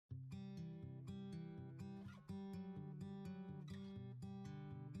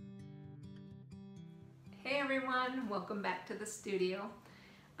Hey everyone, welcome back to the studio.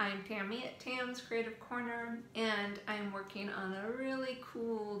 I'm Tammy at Tams Creative Corner and I'm working on a really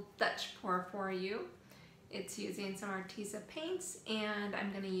cool Dutch pour for you. It's using some Arteza paints and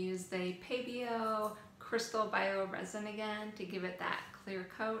I'm going to use the Pabio Crystal Bio Resin again to give it that clear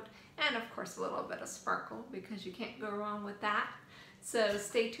coat and of course a little bit of sparkle because you can't go wrong with that. So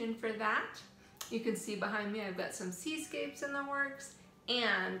stay tuned for that. You can see behind me I've got some seascapes in the works.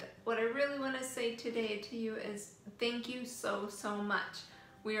 And what I really want to say today to you is thank you so much.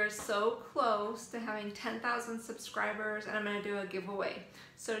 We are so close to having 10,000 subscribers and I'm going to do a giveaway.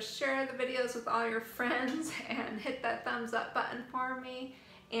 So share the videos with all your friends and hit that thumbs up button for me.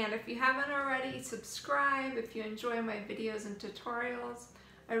 And if you haven't already, subscribe if you enjoy my videos and tutorials.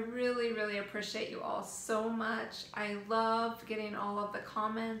 I really appreciate you all so much. I love getting all of the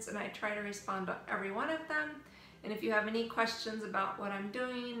comments and I try to respond to every one of them. And if you have any questions about what I'm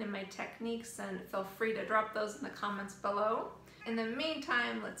doing and my techniques, then feel free to drop those in the comments below. In the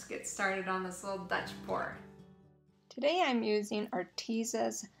meantime, let's get started on this little Dutch pour. Today I'm using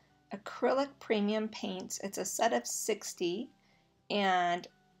Arteza's Acrylic Premium Paints. It's a set of 60 and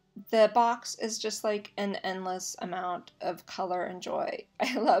the box is just like an endless amount of color and joy.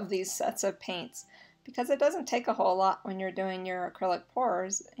 I love these sets of paints because it doesn't take a whole lot when you're doing your acrylic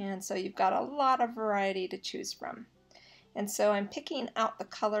pours, and so you've got a lot of variety to choose from. And so I'm picking out the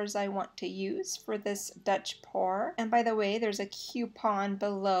colors I want to use for this Dutch pour. And by the way, there's a coupon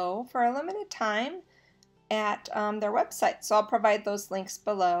below for a limited time at their website, so I'll provide those links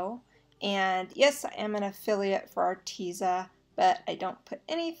below. And yes, I am an affiliate for Arteza, but I don't put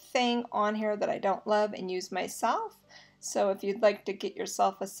anything on here that I don't love and use myself. So if you'd like to get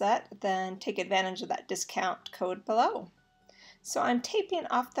yourself a set, then take advantage of that discount code below. So I'm taping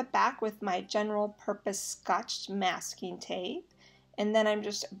off the back with my general purpose scotch masking tape, and then I'm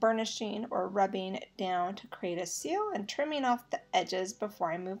just burnishing or rubbing it down to create a seal and trimming off the edges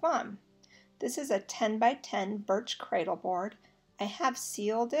before I move on. This is a 10 by 10 birch cradle board. I have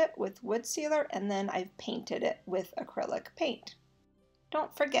sealed it with wood sealer and then I've painted it with acrylic paint.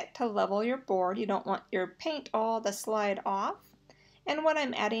 Don't forget to level your board. You don't want your paint all to slide off. And what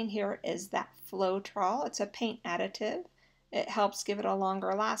I'm adding here is that Floetrol. It's a paint additive. It helps give it a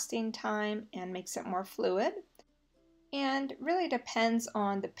longer lasting time and makes it more fluid. And really depends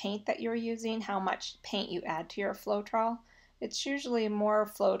on the paint that you're using, how much paint you add to your Floetrol. It's usually more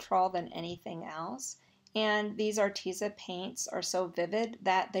Floetrol than anything else. And these Arteza paints are so vivid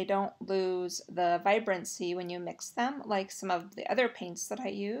that they don't lose the vibrancy when you mix them like some of the other paints that I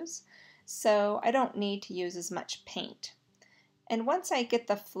use. So I don't need to use as much paint. And once I get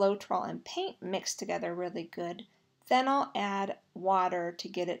the Floetrol and paint mixed together really good, then I'll add water to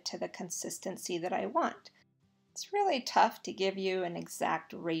get it to the consistency that I want. It's really tough to give you an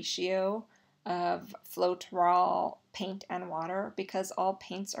exact ratio of Floetrol, paint, and water because all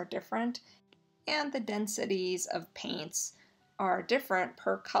paints are different. And the densities of paints are different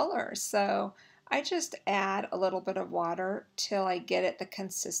per color. So I just add a little bit of water till I get it the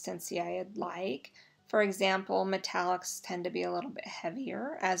consistency I'd like. For example, metallics tend to be a little bit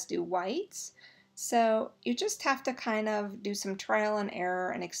heavier, as do whites. So you just have to kind of do some trial and error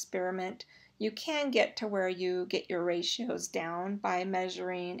and experiment. You can get to where you get your ratios down by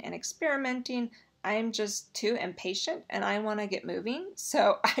measuring and experimenting. I'm just too impatient and I want to get moving,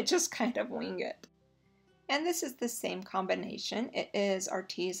 so I just kind of wing it. And this is the same combination. It is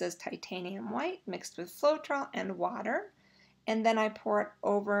Arteza's titanium white mixed with Floetrol and water. And then I pour it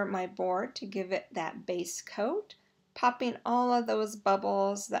over my board to give it that base coat, popping all of those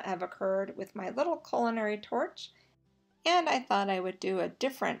bubbles that have occurred with my little culinary torch. And I thought I would do a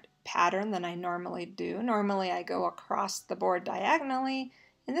different pattern than I normally do. Normally I go across the board diagonally,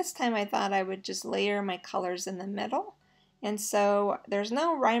 and this time I thought I would just layer my colors in the middle. And so there's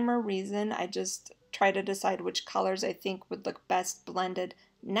no rhyme or reason. I just try to decide which colors I think would look best blended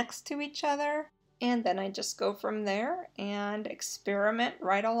next to each other. And then I just go from there and experiment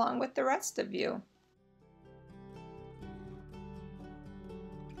right along with the rest of you.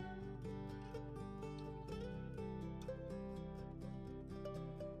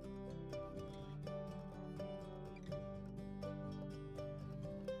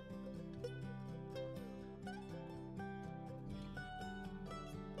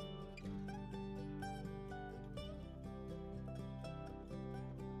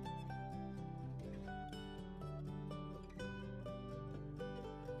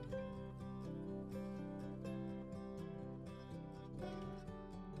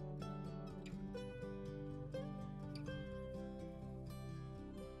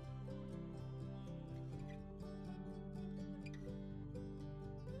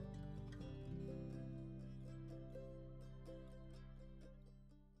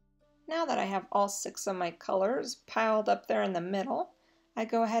 Now that I have all 6 of my colors piled up there in the middle, I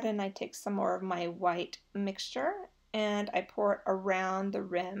go ahead and I take some more of my white mixture and I pour it around the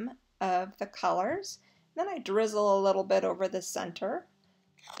rim of the colors. Then I drizzle a little bit over the center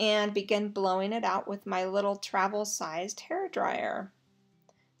and begin blowing it out with my little travel-sized hairdryer.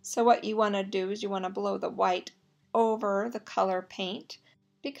 So what you want to do is you want to blow the white over the color paint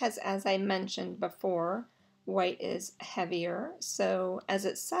because, as I mentioned before, white is heavier, so as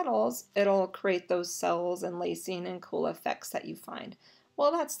it settles, it'll create those cells and lacing and cool effects that you find.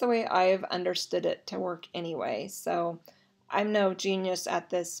 Well, that's the way I've understood it to work anyway, so I'm no genius at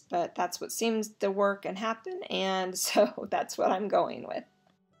this, but that's what seems to work and happen, and so that's what I'm going with.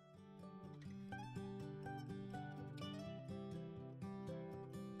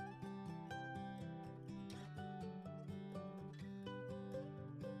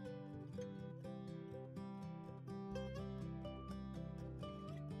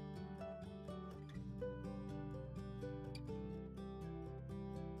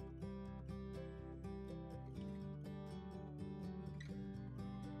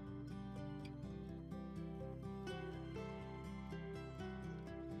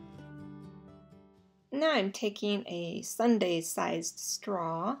 Now I'm taking a sundae-sized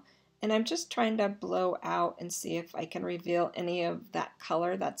straw and I'm just trying to blow out and see if I can reveal any of that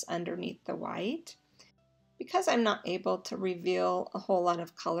color that's underneath the white. Because I'm not able to reveal a whole lot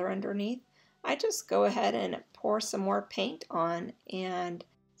of color underneath, I just go ahead and pour some more paint on and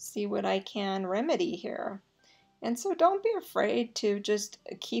see what I can remedy here. And so don't be afraid to just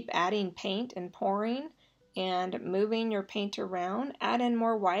keep adding paint and pouring and moving your paint around. Add in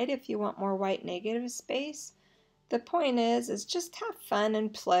more white if you want more white negative space. The point is just have fun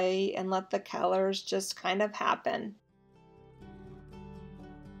and play and let the colors just kind of happen.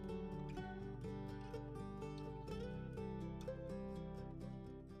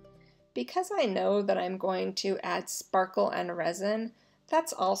 Because I know that I'm going to add sparkle and resin,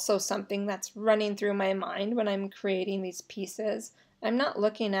 that's also something that's running through my mind when I'm creating these pieces. I'm not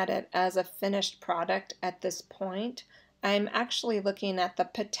looking at it as a finished product at this point. I'm actually looking at the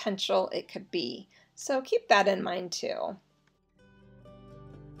potential it could be. So keep that in mind too.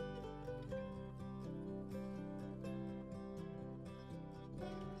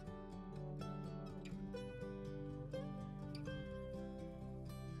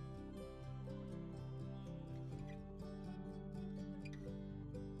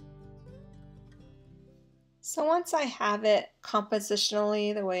 So once I have it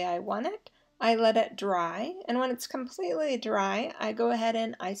compositionally the way I want it, I let it dry, and when it's completely dry, I go ahead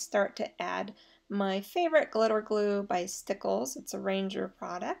and I start to add my favorite glitter glue by Stickles. It's a Ranger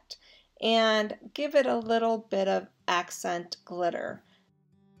product, and give it a little bit of accent glitter.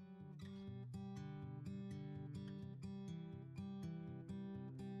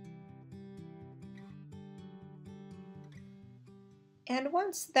 And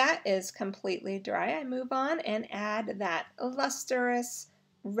once that is completely dry, I move on and add that lustrous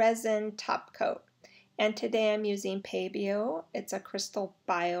resin top coat. And today I'm using Pabio. It's a crystal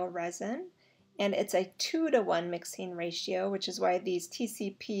bio resin, and it's a 2-to-1 mixing ratio, which is why these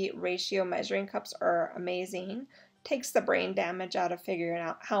TCP ratio measuring cups are amazing. Takes the brain damage out of figuring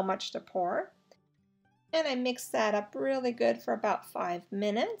out how much to pour. And I mix that up really good for about 5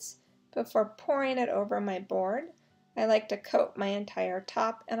 minutes before pouring it over my board. I like to coat my entire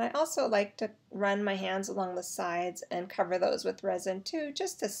top, and I also like to run my hands along the sides and cover those with resin too,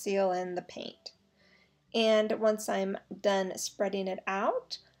 just to seal in the paint. And once I'm done spreading it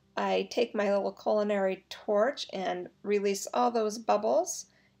out, I take my little culinary torch and release all those bubbles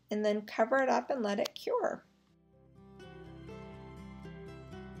and then cover it up and let it cure.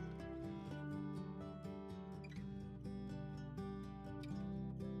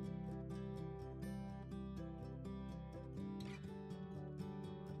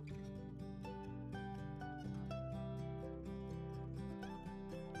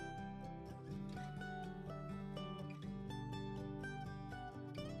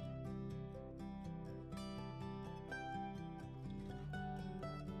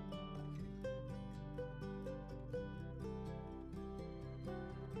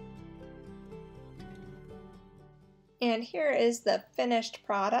 And here is the finished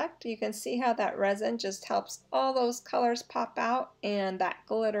product. You can see how that resin just helps all those colors pop out and that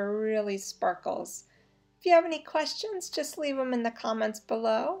glitter really sparkles. If you have any questions, just leave them in the comments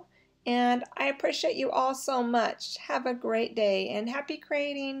below. And I appreciate you all so much. Have a great day and happy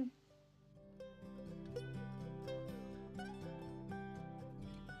creating!